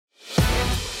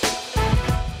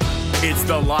It's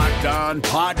the Locked On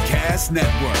Podcast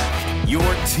Network, your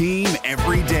team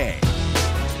every day.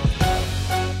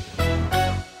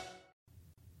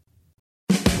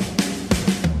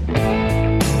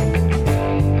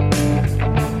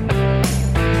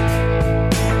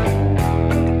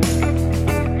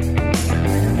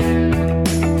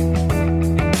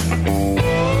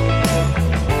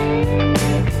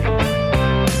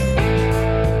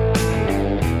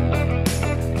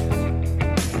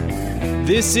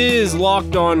 This is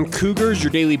Locked On Cougars,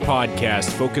 your daily podcast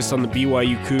focused on the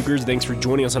BYU Cougars. Thanks for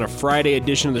joining us on a Friday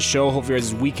edition of the show. Hope your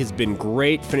guys' week has been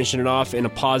great, finishing it off in a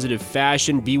positive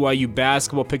fashion. BYU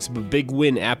basketball picks up a big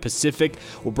win at Pacific.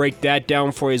 We'll break that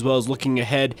down for you, as well as looking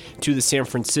ahead to the San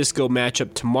Francisco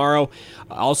matchup tomorrow.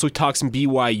 Also talk some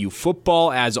BYU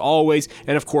football, as always,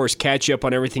 and of course, catch you up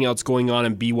on everything else going on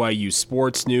in BYU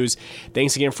sports news.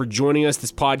 Thanks again for joining us.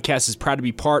 This podcast is proud to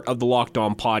be part of the Locked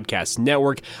On Podcast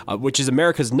Network, which is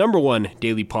America's #1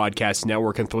 daily podcast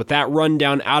network. And with that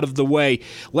rundown out of the way,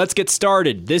 let's get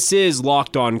started. This is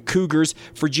Locked On Cougars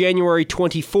for January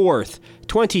 24th,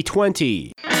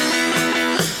 2020.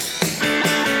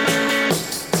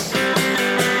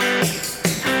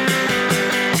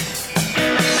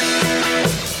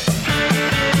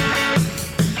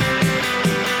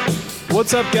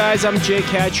 What's up, guys? I'm Jake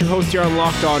Hatch, your host here on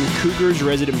Locked On Cougars,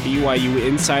 resident BYU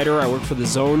insider. I work for the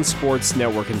Zone Sports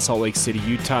Network in Salt Lake City,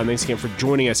 Utah. And thanks again for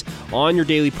joining us on your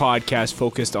daily podcast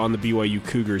focused on the BYU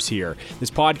Cougars here. This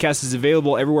podcast is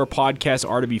available everywhere podcasts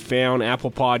are to be found: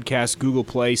 Apple Podcasts, Google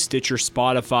Play, Stitcher,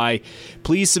 Spotify.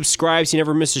 Please subscribe so you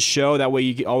never miss a show. That way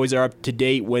you always are up to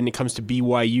date when it comes to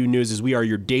BYU news, as we are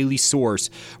your daily source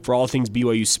for all things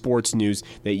BYU sports news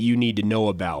that you need to know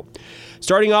about.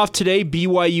 Starting off today,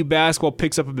 BYU basketball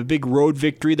picks up a big road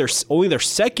victory. Only their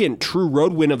second true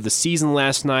road win of the season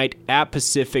last night at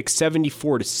Pacific,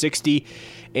 74-60.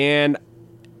 And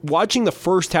watching the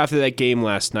first half of that game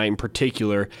last night in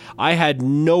particular, I had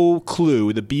no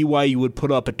clue that BYU would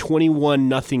put up a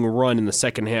 21-0 run in the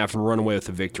second half and run away with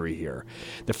a victory here.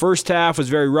 The first half was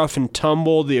very rough and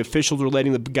tumble. The officials were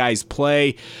letting the guys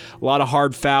play, a lot of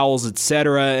hard fouls,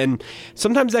 etc. And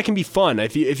sometimes that can be fun.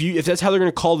 If that's how they're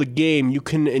going to call the game, you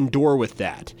can endure with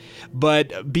that.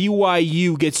 But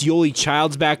BYU gets Yoli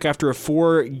Childs back after a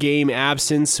 4-game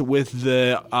absence with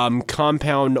the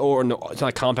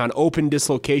open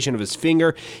dislocation of his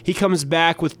finger. He comes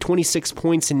back with 26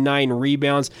 points and 9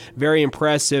 rebounds. Very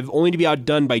impressive, only to be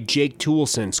outdone by Jake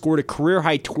Toolson. Scored a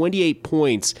career-high 28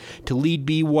 points to lead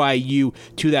BYU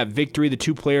to that victory. The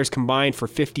two players combined for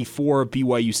 54 of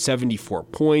BYU's 74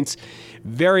 points.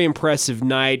 Very impressive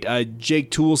night. Jake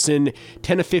Toolson,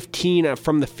 10 of 15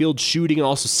 from the field shooting, and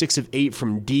also 6 of 8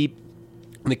 from deep.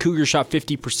 And the Cougars shot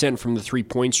 50% from the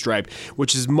three-point stripe,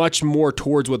 which is much more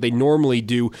towards what they normally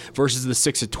do versus the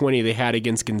 6 of 20 they had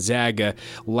against Gonzaga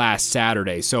last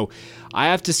Saturday. So I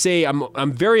have to say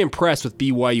I'm very impressed with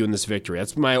BYU in this victory.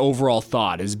 That's my overall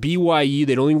thought. As BYU,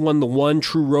 they'd only won the one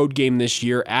true road game this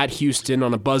year at Houston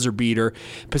on a buzzer beater.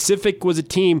 Pacific was a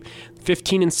team,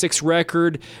 15-6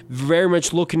 record, very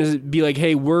much looking to be like,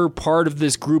 hey, we're part of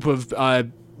this group of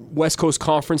West Coast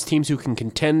Conference teams who can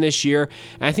contend this year.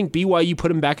 And I think BYU put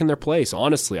them back in their place,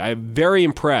 honestly. I'm very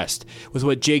impressed with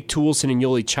what Jake Toolson and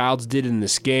Yoli Childs did in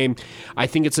this game. I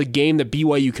think it's a game that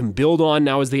BYU can build on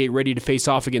now as they get ready to face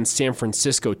off against San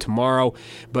Francisco tomorrow.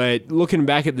 But looking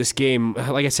back at this game,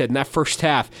 like I said, in that first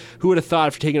half, who would have thought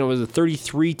after taking it was a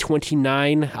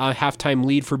 33-29 halftime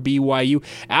lead for BYU,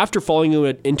 after falling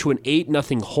into an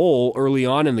 8-0 hole early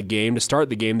on in the game to start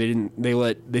the game,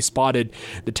 they spotted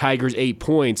the Tigers 8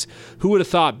 points. Who would have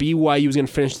thought BYU was going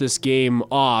to finish this game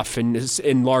off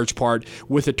in large part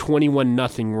with a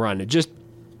 21-0 run? It just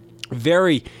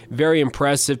very, very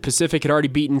impressive. Pacific had already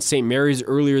beaten St. Mary's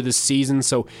earlier this season,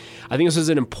 so I think this is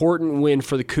an important win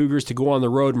for the Cougars to go on the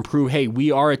road and prove, hey, we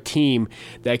are a team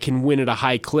that can win at a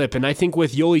high clip. And I think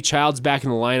with Yoli Childs back in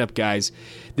the lineup, guys,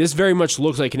 this very much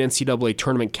looks like an NCAA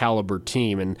tournament caliber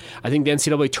team. And I think the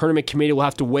NCAA tournament committee will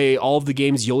have to weigh all of the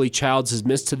games Yoli Childs has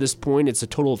missed to this point. It's a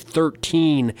total of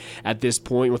 13 at this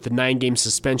point, with the 9-game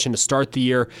suspension to start the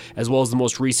year, as well as the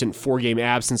most recent 4-game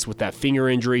absence with that finger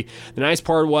injury. The nice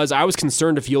part was I was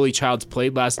concerned if Yoli Childs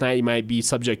played last night, he might be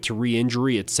subject to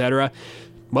re-injury, etc.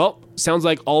 Well, sounds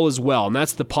like all is well, and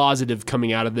that's the positive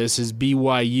coming out of this is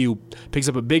BYU picks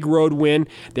up a big road win.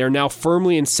 They're now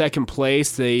firmly in second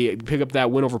place. They pick up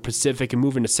that win over Pacific and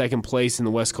move into second place in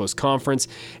the West Coast Conference,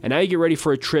 and now you get ready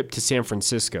for a trip to San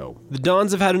Francisco. The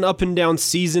Dons have had an up and down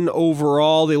season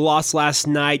overall. They lost last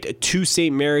night to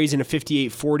St. Mary's in a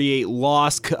 58-48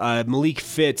 loss. Malik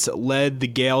Fitz led the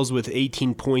Gales with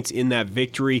 18 points in that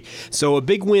victory, so a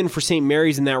big win for St.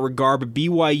 Mary's in that regard, but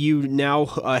BYU now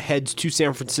heads to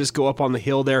San Francisco up on the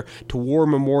hill there to War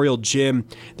Memorial Gym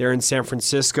there in San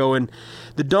Francisco. And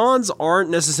the Dons aren't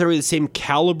necessarily the same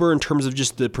caliber in terms of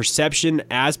just the perception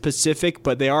as Pacific,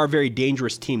 but they are a very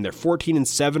dangerous team. They're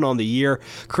 14-7 on the year,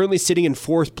 currently sitting in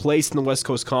 4th place in the West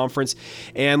Coast Conference.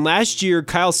 And last year,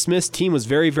 Kyle Smith's team was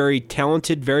very, very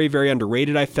talented, very, very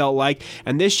underrated, I felt like.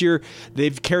 And this year,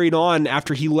 they've carried on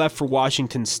after he left for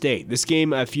Washington State. This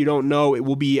game, if you don't know, it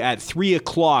will be at 3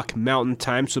 o'clock Mountain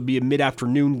Time, so it'll be a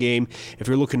mid-afternoon game. If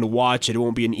you're looking to watch it, it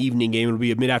won't be an evening game. It'll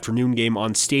be a mid-afternoon game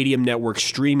on Stadium Network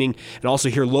streaming, and also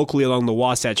here locally along the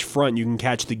Wasatch Front, you can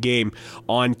catch the game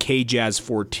on KJazz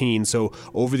 14, so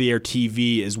over-the-air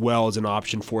TV as well is an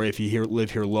option for you if you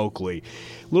live here locally.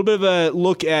 A little bit of a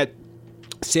look at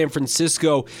San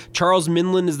Francisco. Charles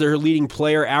Minlin is their leading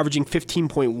player, averaging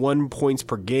 15.1 points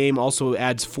per game. Also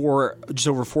adds just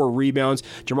over 4 rebounds.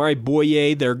 Jamari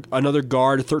Boye, their another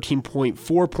guard,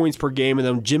 13.4 points per game. And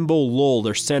then Jimbo Lowell,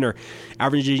 their center,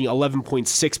 averaging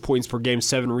 11.6 points per game,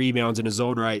 7 rebounds in his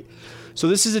own right. So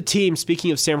this is a team,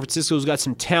 speaking of San Francisco, who's got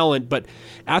some talent, but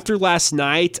after last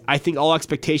night, I think all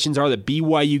expectations are that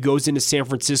BYU goes into San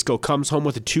Francisco, comes home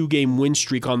with a 2-game win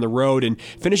streak on the road, and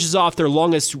finishes off their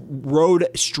longest road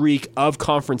streak of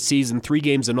conference season, 3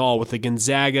 games in all, with the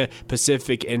Gonzaga,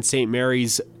 Pacific, and St.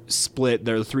 Mary's split.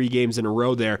 There are 3 games in a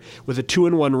row there. With a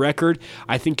 2-1 record,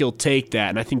 I think you'll take that.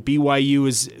 And I think BYU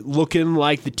is looking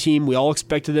like the team we all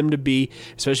expected them to be,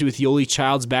 especially with Yoli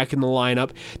Childs back in the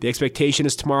lineup. The expectation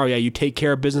is tomorrow, you take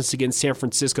care of business against San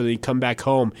Francisco, then you come back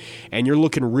home, and you're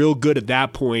looking real good at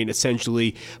that point,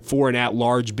 essentially, for an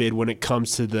at-large bid when it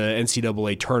comes to the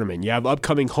NCAA tournament. You have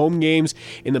upcoming home games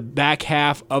in the back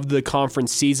half of the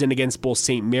conference season against both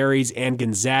St. Mary's and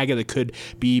Gonzaga that could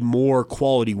be more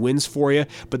quality wins for you.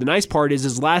 But the nice part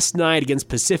is last night against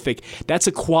Pacific, that's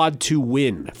a quad 2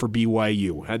 win for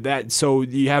BYU. So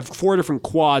you have 4 different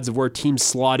quads of where teams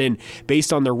slot in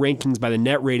based on their rankings by the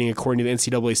net rating according to the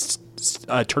NCAA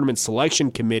Tournament Selection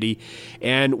Committee.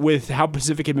 And with how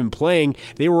Pacific had been playing,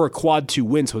 they were a quad 2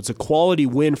 win. So it's a quality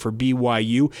win for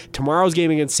BYU. Tomorrow's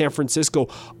game against San Francisco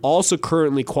also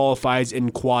currently qualifies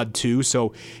in quad 2.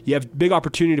 So you have big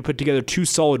opportunity to put together 2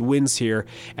 solid wins here.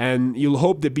 And you'll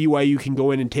hope that BYU can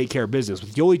go in and take care of business.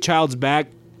 With Yoli Childs back,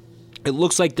 it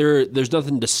looks like there's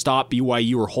nothing to stop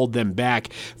BYU or hold them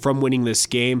back from winning this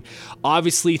game.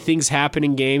 Obviously, things happen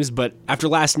in games, but after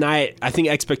last night, I think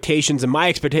expectations, and my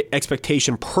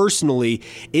expectation personally,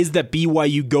 is that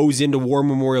BYU goes into War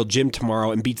Memorial Gym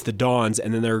tomorrow and beats the Dons,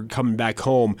 and then they're coming back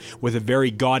home with a very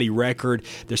gaudy record.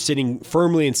 They're sitting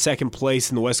firmly in second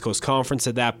place in the West Coast Conference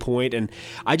at that point, and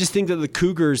I just think that the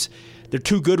Cougars, they're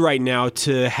too good right now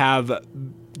to have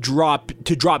drop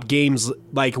games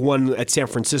like one at San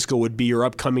Francisco would be, or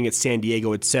upcoming at San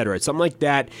Diego, etc. Something like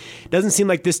that. It doesn't seem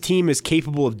like this team is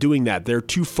capable of doing that. They're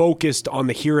too focused on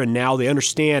the here and now. They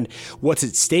understand what's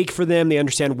at stake for them. They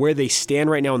understand where they stand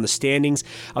right now in the standings.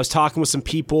 I was talking with some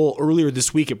people earlier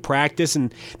this week at practice,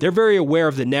 and they're very aware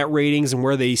of the net ratings and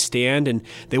where they stand, and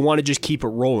they want to just keep it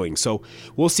rolling. So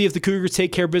we'll see if the Cougars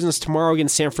take care of business tomorrow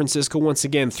against San Francisco. Once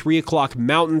again, 3 o'clock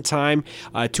Mountain Time,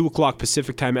 2 o'clock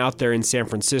Pacific Time out there in San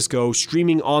Francisco,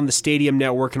 streaming on the Stadium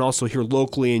Network and also here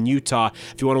locally in Utah.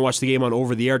 If you want to watch the game on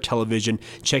over-the-air television,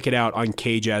 check it out on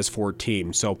KJazz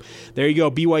 14. So there you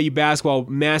go, BYU basketball,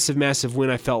 massive win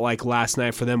I felt like last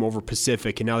night for them over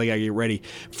Pacific, and now they got to get ready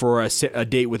for a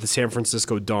date with the San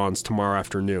Francisco Dons tomorrow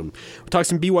afternoon. We'll talk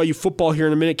some BYU football here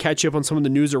in a minute, catch you up on some of the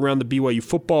news around the BYU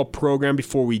football program.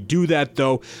 Before we do that,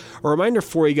 though, a reminder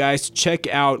for you guys to check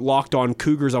out Locked On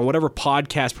Cougars on whatever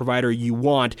podcast provider you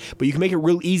want, but you can make it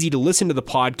real easy to listen to the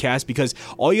podcast because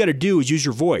all you got to do is use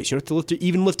your voice. You don't have to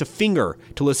even lift a finger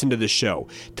to listen to this show.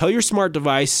 Tell your smart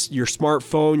device, your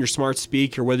smartphone, your smart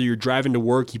speaker, whether you're driving to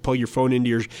work, you plug your phone into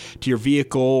your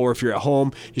vehicle, or if you're at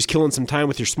home, just killing some time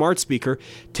with your smart speaker.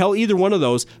 Tell either one of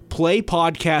those, play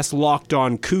podcast Locked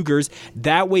On Cougars.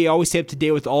 That way you always stay up to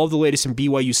date with all of the latest in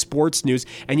BYU sports news,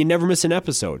 and you never miss an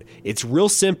episode. It's real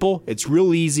simple, it's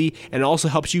real easy, and it also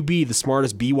helps you be the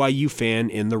smartest BYU fan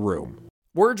in the room.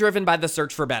 We're driven by the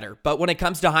search for better, but when it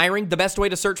comes to hiring, the best way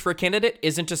to search for a candidate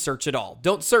isn't to search at all.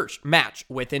 Don't search, match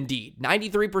with Indeed.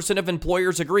 93% of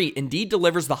employers agree Indeed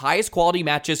delivers the highest quality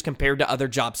matches compared to other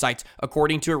job sites,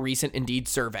 according to a recent Indeed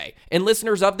survey. And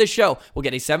listeners of this show will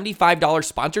get a $75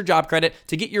 sponsored job credit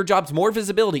to get your jobs more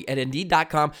visibility at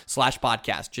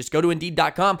Indeed.com/podcast. Just go to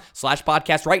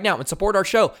Indeed.com/podcast right now and support our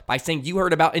show by saying you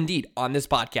heard about Indeed on this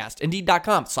podcast.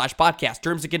 Indeed.com/podcast.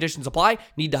 Terms and conditions apply.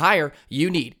 Need to hire? You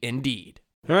need Indeed.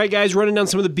 All right, guys, running down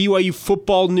some of the BYU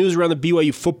football news around the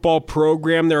BYU football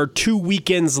program. There are 2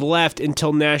 weekends left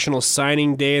until National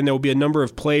Signing Day, and there will be a number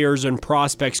of players and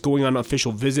prospects going on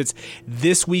official visits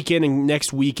this weekend and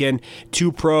next weekend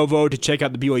to Provo to check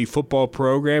out the BYU football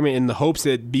program in the hopes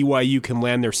that BYU can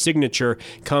land their signature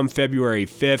come February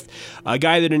 5th. A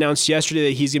guy that announced yesterday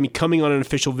that he's going to be coming on an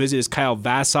official visit is Kyle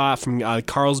Vassoff from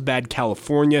Carlsbad,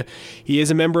 California. He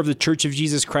is a member of the Church of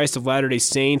Jesus Christ of Latter-day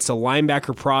Saints, a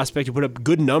linebacker prospect who put up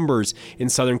good numbers in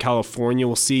Southern California.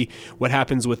 We'll see what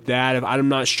happens with that. I'm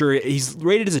not sure. He's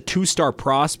rated as a 2-star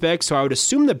prospect, so I would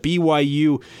assume that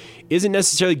BYU isn't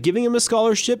necessarily giving him a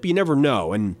scholarship. You never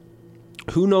know, and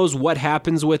who knows what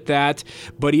happens with that,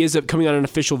 but he is coming on an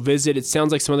official visit. It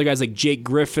sounds like some other guys like Jake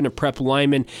Griffin, a prep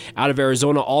lineman out of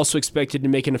Arizona, also expected to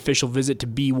make an official visit to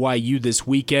BYU this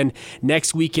weekend.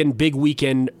 Next weekend,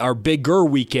 bigger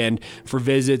weekend for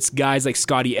visits. Guys like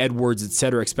Scotty Edwards,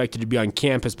 etc., expected to be on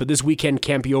campus, but this weekend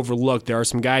can't be overlooked. There are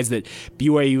some guys that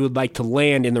BYU would like to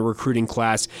land in the recruiting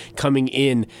class coming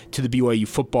in to the BYU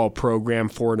football program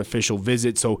for an official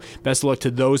visit, so best of luck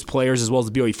to those players as well as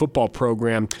the BYU football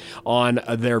program on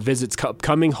their visits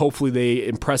coming. Hopefully they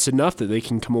impress enough that they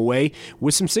can come away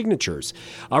with some signatures.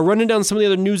 Running down some of the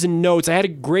other news and notes, I had a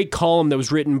great column that was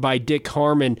written by Dick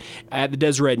Harmon at the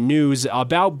Deseret News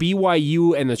about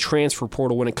BYU and the transfer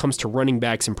portal when it comes to running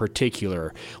backs in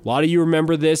particular. A lot of you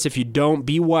remember this. If you don't,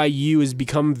 BYU has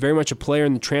become very much a player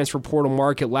in the transfer portal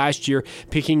market last year,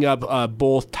 picking up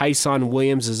both Tyson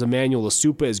Williams as Emmanuel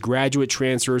Asupa as graduate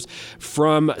transfers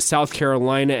from South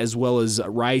Carolina as well as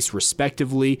Rice,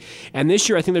 respectively. And this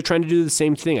year, I think they're trying to do the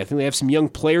same thing. I think they have some young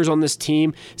players on this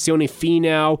team. Sione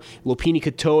Finau, Lopini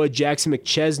Katoa, Jackson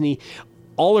McChesney.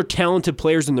 All are talented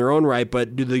players in their own right,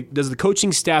 but does the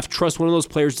coaching staff trust one of those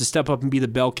players to step up and be the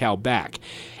bell cow back?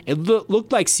 It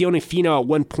looked like Sione Finau at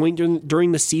one point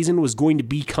during the season was going to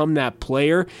become that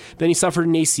player. Then he suffered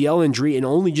an ACL injury and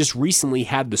only just recently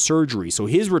had the surgery. So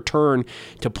his return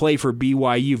to play for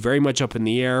BYU very much up in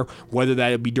the air, whether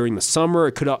that would be during the summer,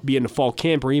 it could be in the fall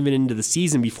camp, or even into the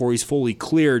season before he's fully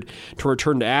cleared to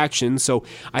return to action. So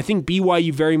I think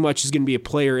BYU very much is going to be a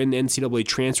player in the NCAA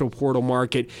transfer portal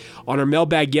market. On our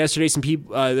mailbag yesterday, some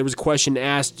people there was a question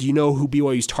asked, do you know who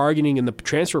BYU is targeting in the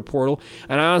transfer portal?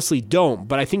 And I honestly don't,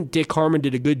 but I think Dick Harmon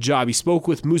did a good job. He spoke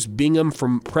with Moose Bingham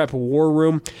from Prep War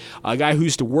Room, a guy who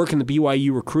used to work in the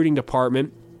BYU recruiting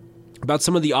department, about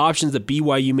some of the options that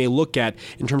BYU may look at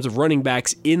in terms of running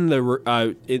backs in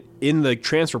the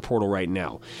transfer portal right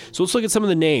now. So let's look at some of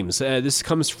the names. This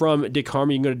comes from Dick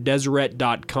Harmon. You can go to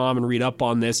Deseret.com and read up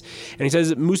on this. And he says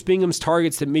that Moose Bingham's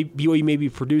targets that BYU may be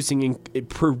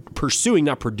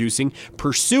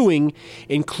pursuing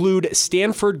include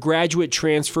Stanford graduate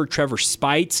transfer Trevor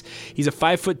Spites. He's a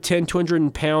 5'10",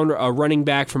 200-pound running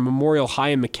back from Memorial High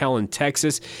in McAllen,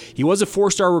 Texas. He was a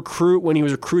 4-star recruit when he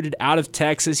was recruited out of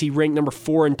Texas. He ranked number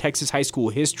 4 in Texas high school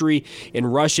history in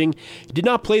rushing. He did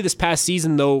not play this past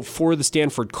season, though, for the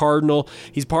Stanford Cardinal.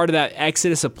 He's part of that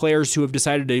exodus of players who have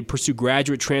decided to pursue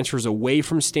graduate transfers away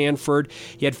from Stanford.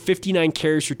 He had 59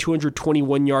 carries for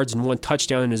 221 yards and 1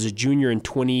 touchdown as a junior in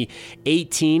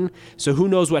 2018. So who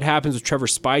knows what happens with Trevor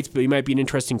Spites, but he might be an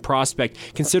interesting prospect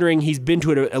considering he's been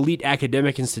to an elite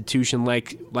academic institution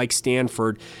like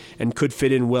Stanford and could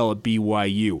fit in well at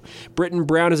BYU. Britton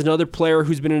Brown is another player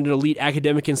who's been in an elite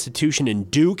academic institution in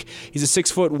Duke. He's a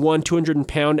 6'1",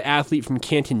 200-pound athlete from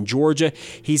Canton, Georgia.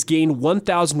 He's gained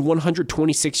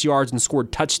 1,126 yards and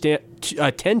scored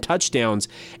 10 touchdowns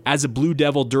as a Blue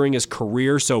Devil during his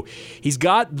career. So he's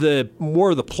got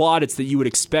more of the plaudits that you would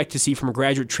expect to see from a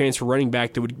graduate transfer running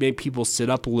back that would make people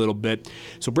sit up a little bit.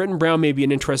 So Britton Brown may be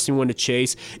an interesting one to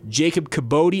chase. Jacob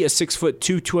Cabote, a 6'2",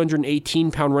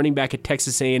 218-pound running back at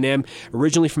Texas A&M,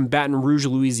 originally from Baton Rouge,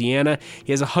 Louisiana.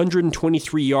 He has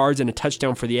 123 yards and a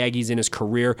touchdown for the Aggies in his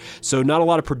career. So not a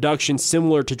lot of production,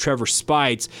 similar to Trevor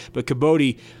Spites, but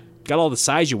Cabote got all the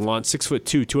size you want,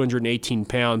 6'2", 218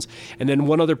 pounds. And then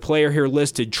one other player here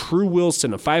listed, True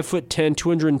Wilson, a 5'10",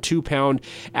 202-pound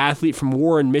athlete from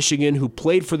Warren, Michigan, who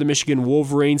played for the Michigan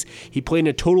Wolverines. He played in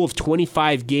a total of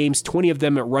 25 games, 20 of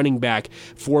them at running back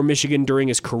for Michigan during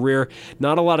his career.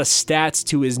 Not a lot of stats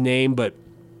to his name, but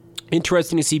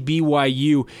interesting to see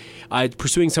BYU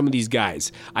pursuing some of these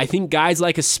guys. I think guys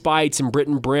like a Spites and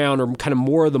Britton Brown are kind of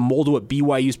more of the mold of what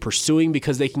BYU's pursuing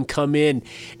because they can come in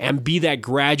and be that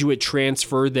graduate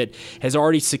transfer that has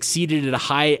already succeeded at a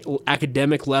high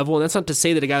academic level. And that's not to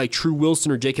say that a guy like True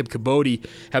Wilson or Jacob Cabote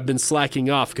have been slacking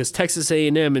off, because Texas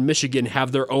A&M and Michigan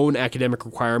have their own academic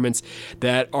requirements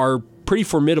that are pretty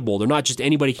formidable. They're not just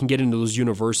anybody can get into those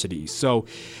universities. So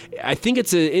I think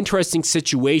it's an interesting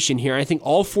situation here. I think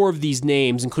all 4 of these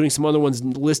names, including some other ones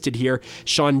listed here,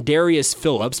 Shondarius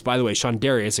Phillips, by the way,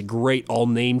 Shondarius, a great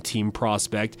all-name team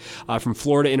prospect from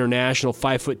Florida International,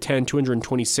 5'10",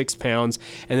 226 pounds,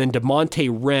 and then DeMonte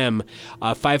Rem,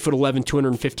 5'11",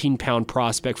 215-pound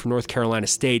prospect from North Carolina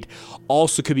State,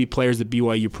 also could be players that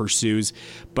BYU pursues.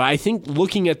 But I think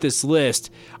looking at this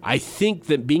list, I think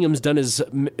that Bingham's done his,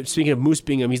 speaking of Moose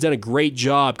Bingham, he's done a great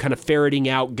job kind of ferreting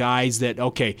out guys that,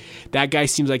 okay, that guy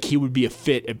seems like he would be a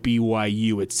fit at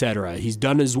BYU, etc. He's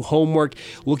done his homework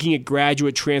looking at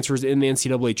graduate transfers in the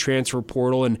NCAA transfer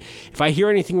portal, and if I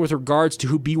hear anything with regards to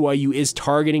who BYU is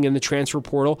targeting in the transfer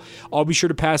portal, I'll be sure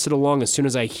to pass it along as soon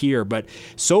as I hear. But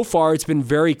so far, it's been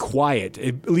very quiet,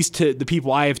 at least to the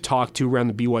people I have talked to around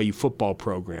the BYU football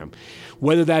program.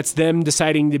 Whether that's them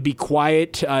deciding to be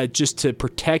quiet just to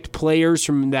protect players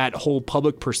from that whole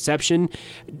public perception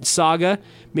saga,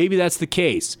 maybe that's the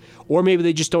case. Or maybe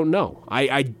they just don't know.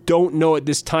 I don't know at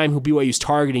this time who BYU is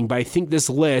targeting, but I think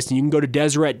this list, and you can go to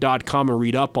Deseret.com and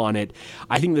read up on it,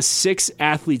 I think the 6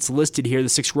 athletes listed here, the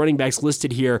 6 running backs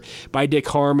listed here by Dick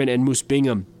Harmon and Moose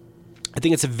Bingham, I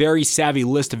think it's a very savvy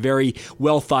list, a very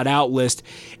well thought out list.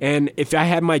 And if I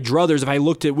had my druthers, if I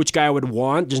looked at which guy I would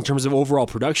want just in terms of overall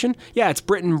production, yeah, it's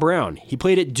Britton Brown. He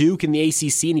played at Duke in the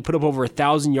ACC and he put up over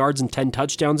 1,000 yards and 10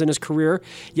 touchdowns in his career.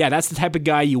 Yeah, that's the type of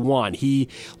guy you want. He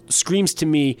screams to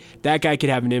me that guy could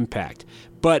have an impact.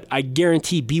 But I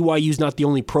guarantee BYU's not the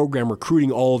only program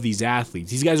recruiting all of these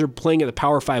athletes. These guys are playing at the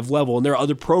Power 5 level, and there are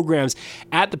other programs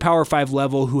at the Power 5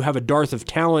 level who have a dearth of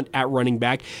talent at running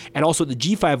back, and also at the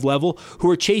G5 level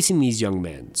who are chasing these young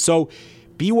men. So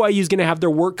BYU is going to have their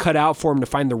work cut out for them to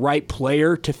find the right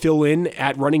player to fill in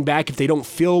at running back if they don't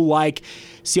feel like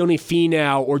Sione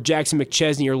Finau or Jackson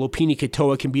McChesney or Lopini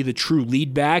Katoa can be the true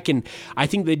lead back. And I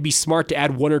think they'd be smart to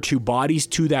add 1 or 2 bodies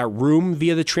to that room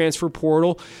via the transfer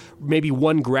portal. Maybe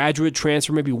 1 graduate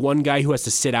transfer, maybe 1 guy who has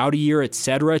to sit out a year,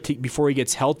 etc., before he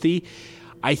gets healthy.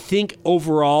 I think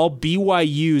overall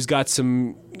BYU's got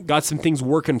some things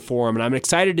working for him, and I'm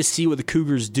excited to see what the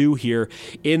Cougars do here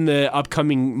in the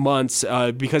upcoming months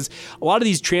because a lot of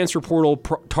these transfer portal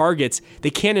targets,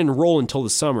 they can't enroll until the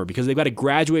summer because they've got to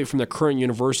graduate from their current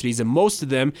universities, and most of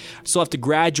them still have to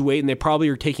graduate, and they probably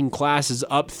are taking classes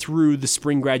up through the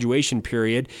spring graduation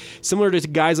period, similar to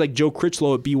guys like Joe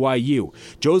Critchlow at BYU.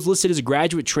 Joe's listed as a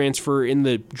graduate transfer in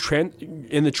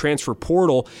the transfer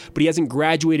portal, but he hasn't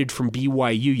graduated from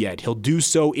BYU yet. He'll do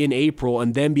so in April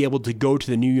and then be able to go to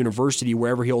the new university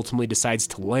wherever he ultimately decides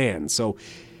to land. So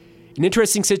an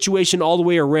interesting situation all the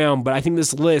way around, but I think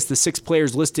this list, the 6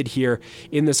 players listed here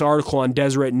in this article on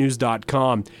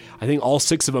DeseretNews.com, I think all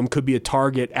 6 of them could be a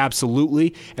target,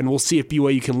 absolutely, and we'll see if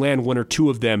BYU can land 1 or 2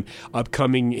 of them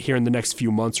upcoming here in the next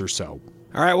few months or so.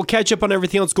 All right, we'll catch up on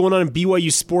everything else going on in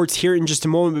BYU sports here in just a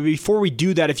moment. But before we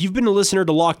do that, if you've been a listener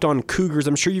to Locked On Cougars,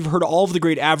 I'm sure you've heard all of the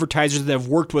great advertisers that have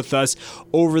worked with us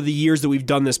over the years that we've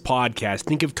done this podcast.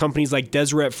 Think of companies like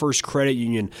Deseret First Credit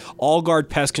Union, All Guard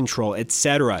Pest Control,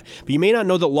 etc. But you may not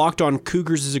know that Locked On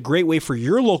Cougars is a great way for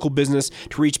your local business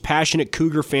to reach passionate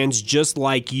Cougar fans just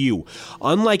like you.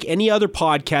 Unlike any other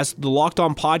podcast, the Locked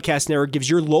On Podcast Network gives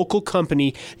your local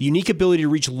company the unique ability to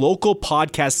reach local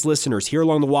podcast listeners here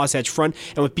along the Wasatch Front.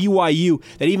 And with BYU,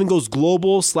 that even goes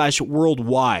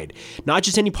global/worldwide. Not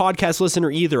just any podcast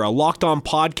listener either. A Locked On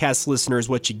podcast listener is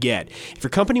what you get. If your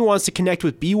company wants to connect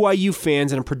with BYU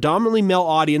fans and a predominantly male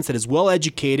audience that is well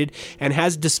educated and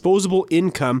has disposable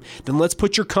income, then let's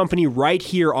put your company right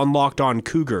here on Locked On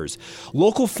Cougars.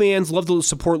 Local fans love to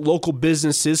support local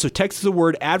businesses, so text the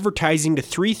word advertising to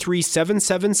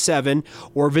 33777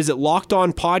 or visit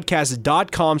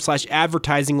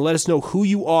lockedonpodcast.com/advertising. Let us know who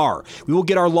you are. We will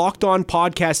get our Locked On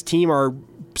podcast team, our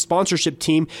sponsorship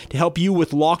team, to help you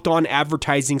with Locked On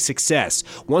advertising success.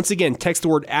 Once again, text the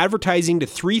word advertising to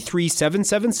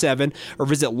 33777 or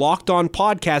visit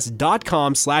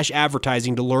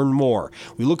lockedonpodcast.com/advertising to learn more.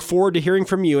 We look forward to hearing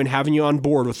from you and having you on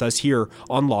board with us here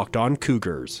on Locked On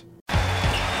Cougars.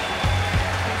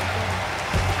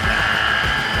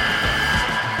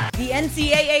 The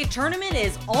NCAA tournament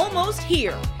is almost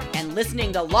here, and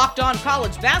listening to Locked On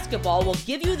College Basketball will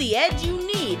give you the edge you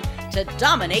need to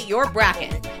dominate your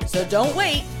bracket. So don't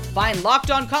wait. Find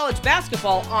Locked On College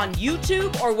Basketball on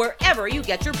YouTube or wherever you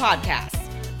get your podcasts.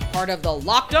 Part of the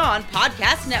Locked On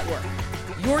Podcast Network.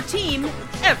 Your team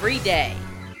every day.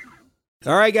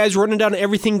 All right, guys, running down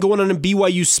everything going on in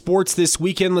BYU sports this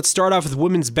weekend. Let's start off with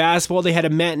women's basketball. They had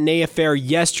a matinee affair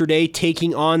yesterday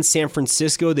taking on San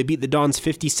Francisco. They beat the Dons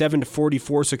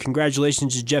 57-44, so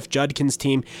congratulations to Jeff Judkin's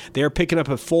team. They are picking up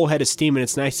a full head of steam, and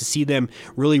it's nice to see them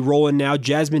really rolling now.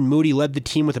 Jasmine Moody led the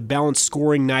team with a balanced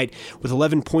scoring night with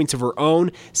 11 points of her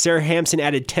own. Sarah Hampson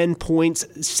added 10 points,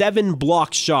 7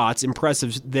 blocked shots,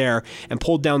 impressive there, and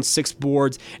pulled down 6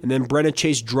 boards. And then Brenna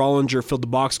Chase Drollinger filled the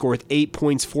box score with 8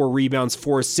 points, 4 rebounds,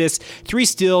 4 assists, 3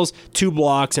 steals, 2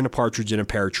 blocks, and a partridge in a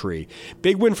pear tree.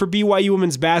 Big win for BYU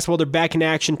women's basketball. They're back in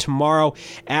action tomorrow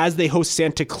as they host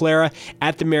Santa Clara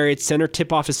at the Marriott Center.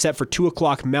 Tip-off is set for 2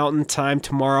 o'clock Mountain Time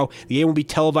tomorrow. The game will be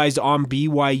televised on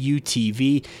BYU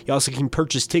TV. You also can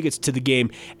purchase tickets to the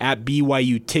game at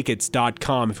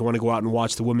BYUtickets.com if you want to go out and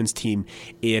watch the women's team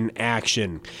in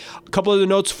action. A couple other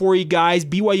notes for you guys.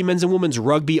 BYU men's and women's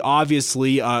rugby,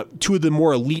 obviously, 2 of the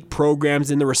more elite programs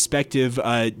in the respective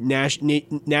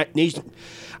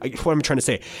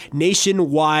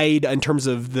nationwide in terms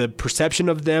of the perception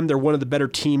of them. They're one of the better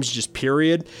teams, just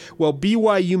period. Well,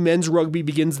 BYU men's rugby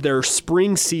begins their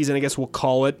spring season, I guess we'll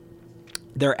call it.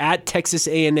 They're at Texas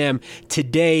A&M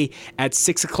today at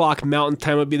 6 o'clock Mountain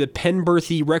Time. It'll be the Penn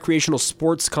Berthy Recreational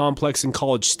Sports Complex in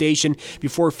College Station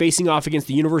before facing off against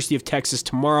the University of Texas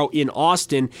tomorrow in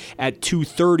Austin at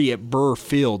 2:30 at Burr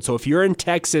Field. So if you're in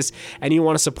Texas and you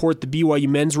want to support the BYU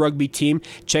men's rugby team,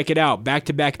 check it out.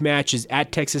 Back-to-back matches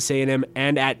at Texas A&M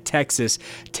and at Texas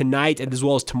tonight and as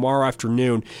well as tomorrow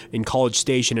afternoon in College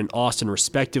Station and Austin,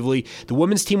 respectively. The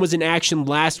women's team was in action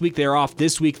last week. They're off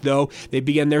this week, though. They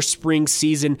began their spring season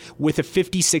with a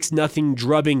 56-0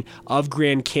 drubbing of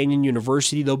Grand Canyon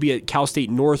University. They'll be at Cal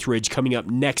State Northridge coming up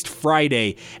next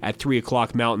Friday at 3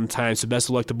 o'clock Mountain Time. So best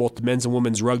of luck to both the men's and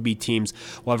women's rugby teams.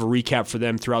 We'll have a recap for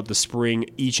them throughout the spring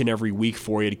each and every week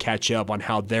for you to catch up on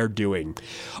how they're doing.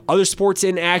 Other sports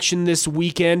in action this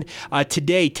weekend.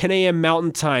 Today, 10 a.m.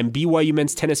 Mountain Time, BYU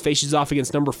men's tennis faces off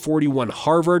against number 41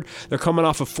 Harvard. They're coming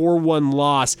off a 4-1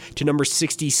 loss to number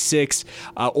 66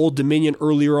 Old Dominion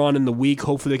earlier on in the week.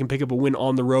 Hopefully they can pick up a win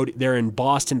on the road there in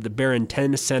Boston at the Barron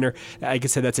Tennis Center. Like I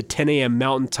said, that's at 10 a.m.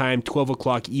 Mountain Time, 12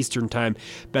 o'clock Eastern Time.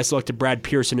 Best of luck to Brad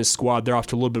Pierce and his squad. They're off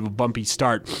to a little bit of a bumpy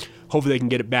start. Hopefully they can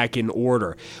get it back in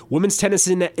order. Women's tennis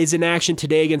is in action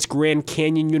today against Grand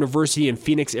Canyon University in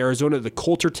Phoenix, Arizona at the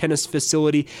Coulter Tennis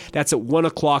Facility. That's at 1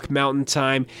 o'clock Mountain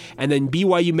Time. And then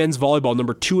BYU men's volleyball,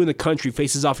 number 2 in the country,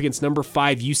 faces off against number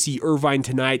 5 UC Irvine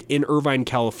tonight in Irvine,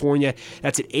 California.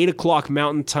 That's at 8 o'clock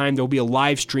Mountain Time. There will be a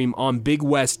live stream on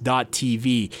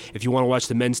BigWest.tv if you want to watch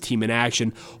the men's team in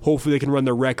action. Hopefully they can run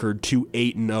their record to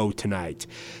 8-0 tonight.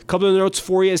 A couple of notes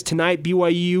for you is tonight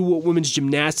BYU women's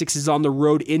gymnastics is on the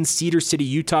road in Cedar City,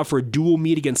 Utah for a dual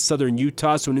meet against Southern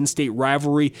Utah, so an in-state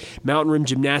rivalry, Mountain Rim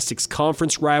Gymnastics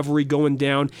Conference rivalry going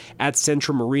down at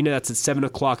Centrum Arena. That's at 7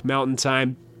 o'clock Mountain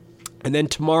Time. And then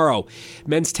tomorrow,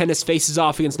 men's tennis faces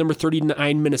off against number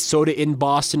 39 Minnesota in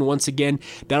Boston once again.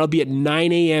 That'll be at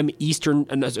 9 a.m.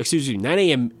 9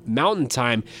 a.m. Mountain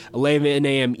Time, 11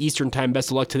 a.m. Eastern Time. Best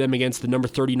of luck to them against the number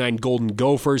 39 Golden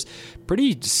Gophers.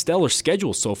 Pretty stellar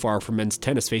schedule so far for men's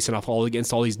tennis, facing off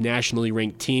against all these nationally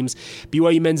ranked teams.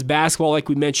 BYU men's basketball, like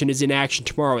we mentioned, is in action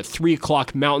tomorrow at 3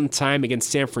 o'clock Mountain Time against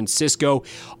San Francisco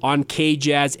on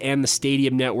KJazz and the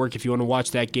Stadium Network if you want to watch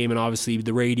that game, and obviously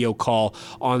the radio call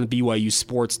on the BYU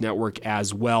Sports Network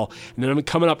as well. And then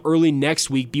coming up early next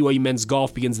week, BYU men's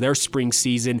golf begins their spring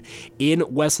season in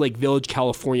Westlake Village,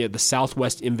 California at the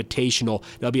Southwest Invitational.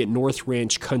 They'll be at North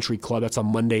Ranch Country Club. That's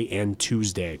on Monday and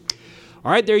Tuesday.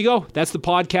 All right, there you go. That's the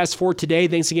podcast for today.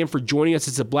 Thanks again for joining us.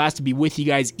 It's a blast to be with you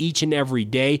guys each and every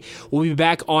day. We'll be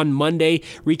back on Monday,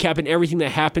 recapping everything that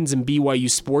happens in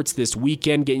BYU sports this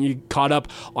weekend, getting you caught up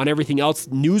on everything else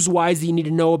news-wise that you need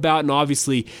to know about, and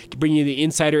obviously bringing you the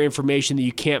insider information that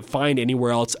you can't find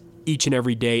anywhere else each and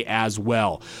every day as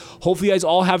well. Hopefully you guys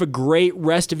all have a great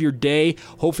rest of your day.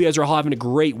 Hopefully you guys are all having a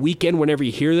great weekend whenever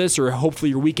you hear this, or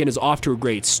hopefully your weekend is off to a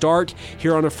great start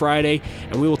here on a Friday,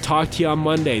 and we will talk to you on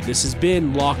Monday. This has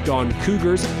been Locked On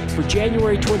Cougars for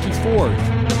January 24th,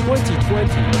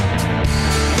 2020.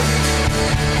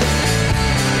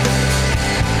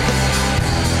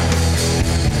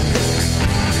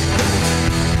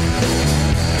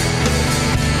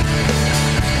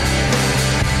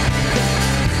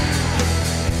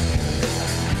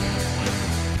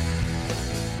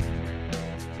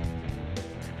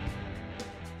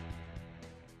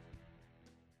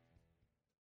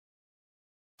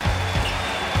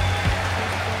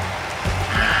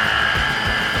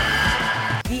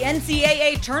 The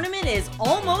NCAA tournament is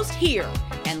almost here,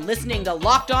 and listening to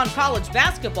Locked On College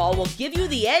Basketball will give you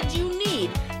the edge you need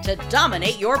to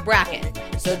dominate your bracket.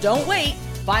 So don't wait.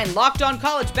 Find Locked On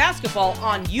College Basketball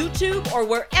on YouTube or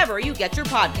wherever you get your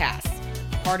podcasts.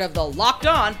 Part of the Locked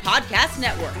On Podcast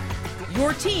Network.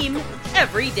 Your team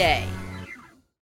every day.